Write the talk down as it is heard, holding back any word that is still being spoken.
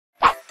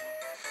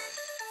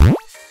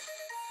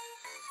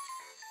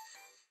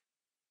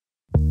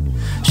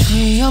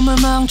선물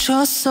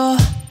망쳤어.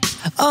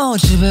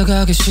 집에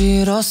가기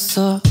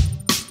싫었어.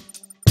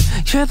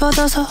 일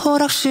받아서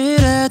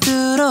오락실에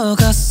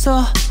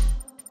들어갔어.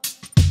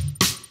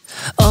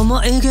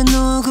 어머 이게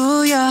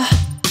누구야?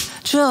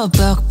 저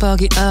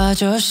빡빡이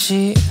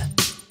아저씨,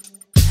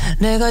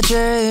 내가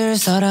제일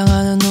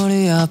사랑하는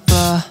우리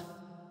아빠.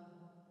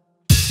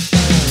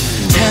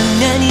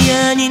 장난이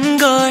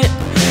아닌걸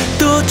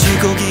또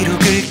줄고기로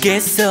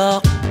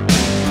긁겠어.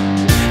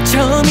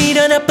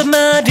 처음이란 아빠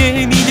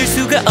말을 믿을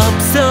수가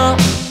없어.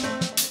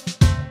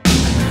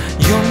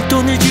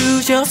 용돈을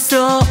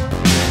주셨어.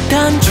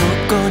 단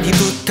조건이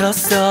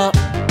붙었어.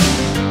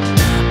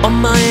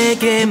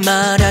 엄마에게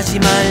말하지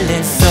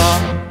말랬어.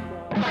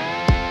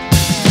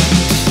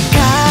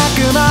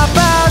 가끔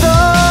아빠도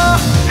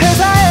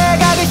회사에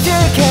가기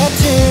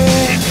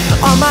싫겠지.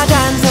 엄마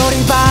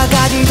잔소리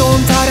바가지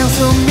돈 타령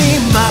숨이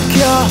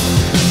막혀.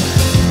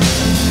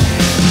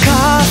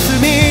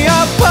 가슴이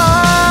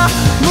아파.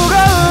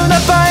 무거운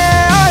아빠의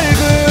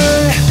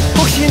얼굴.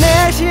 혹시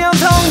내 시험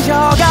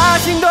성적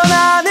아직도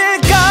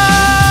나눌까.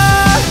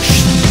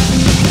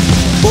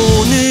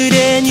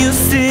 오늘의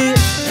뉴스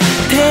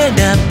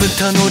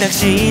대낮부터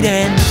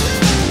오락실엔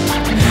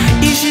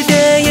이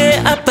시대에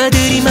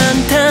아빠들이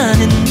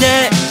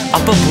많다는데.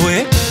 아빠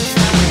뭐해?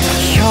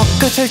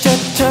 혀끝을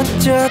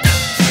쯧쯧쯧.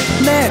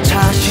 내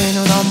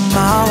자신은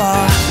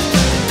엄마와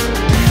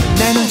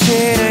내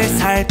눈치를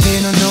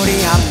살피는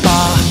우리 아빠.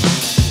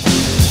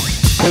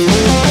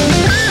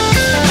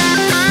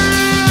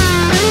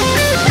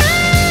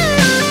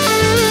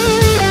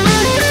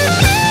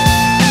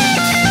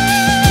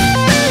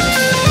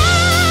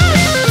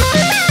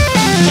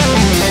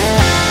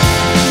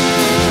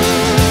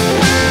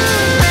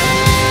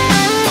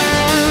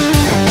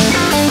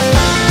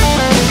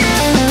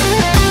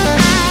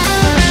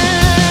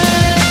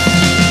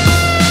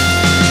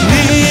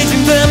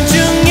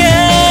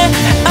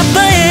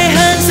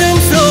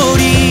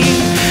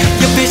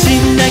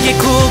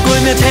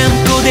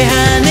 참고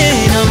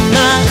대하는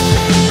엄마.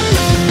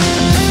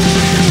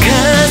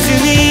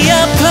 가슴이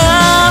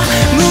아파.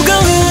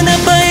 무거운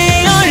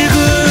아빠의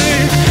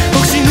얼굴.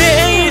 혹시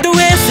내일도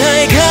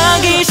회사에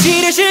가기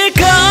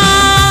싫으실까.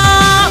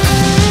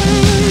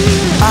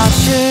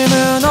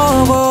 아침은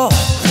오고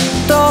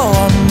또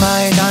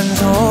엄마의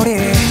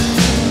잔소리.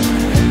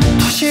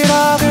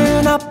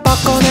 도시락은 아빠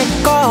거 내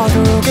거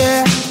두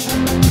개.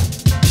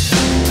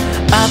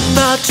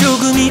 아빠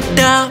조금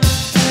있다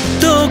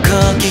또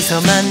거기서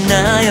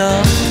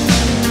만나요.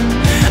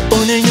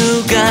 오늘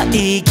누가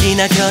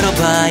이기나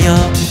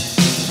겨뤄봐요.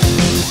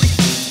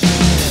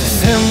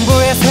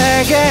 승부의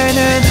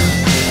세계는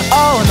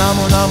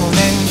너무너무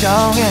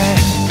냉정해.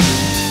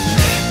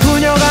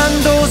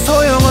 분여간도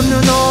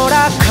소용없는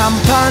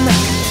오락한판.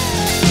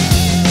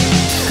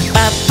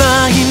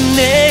 아빠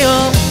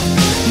힘내요.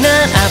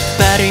 난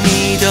아빠를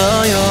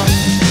믿어요.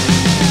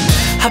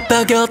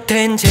 아빠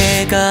곁엔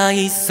제가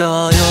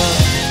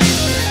있어요.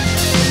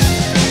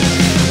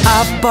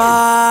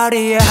 아빠를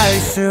이해할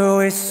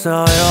수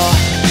있어요.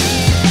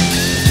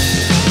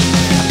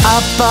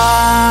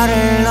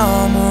 아빠를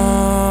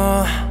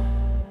너무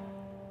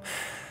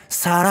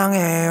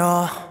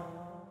사랑해요.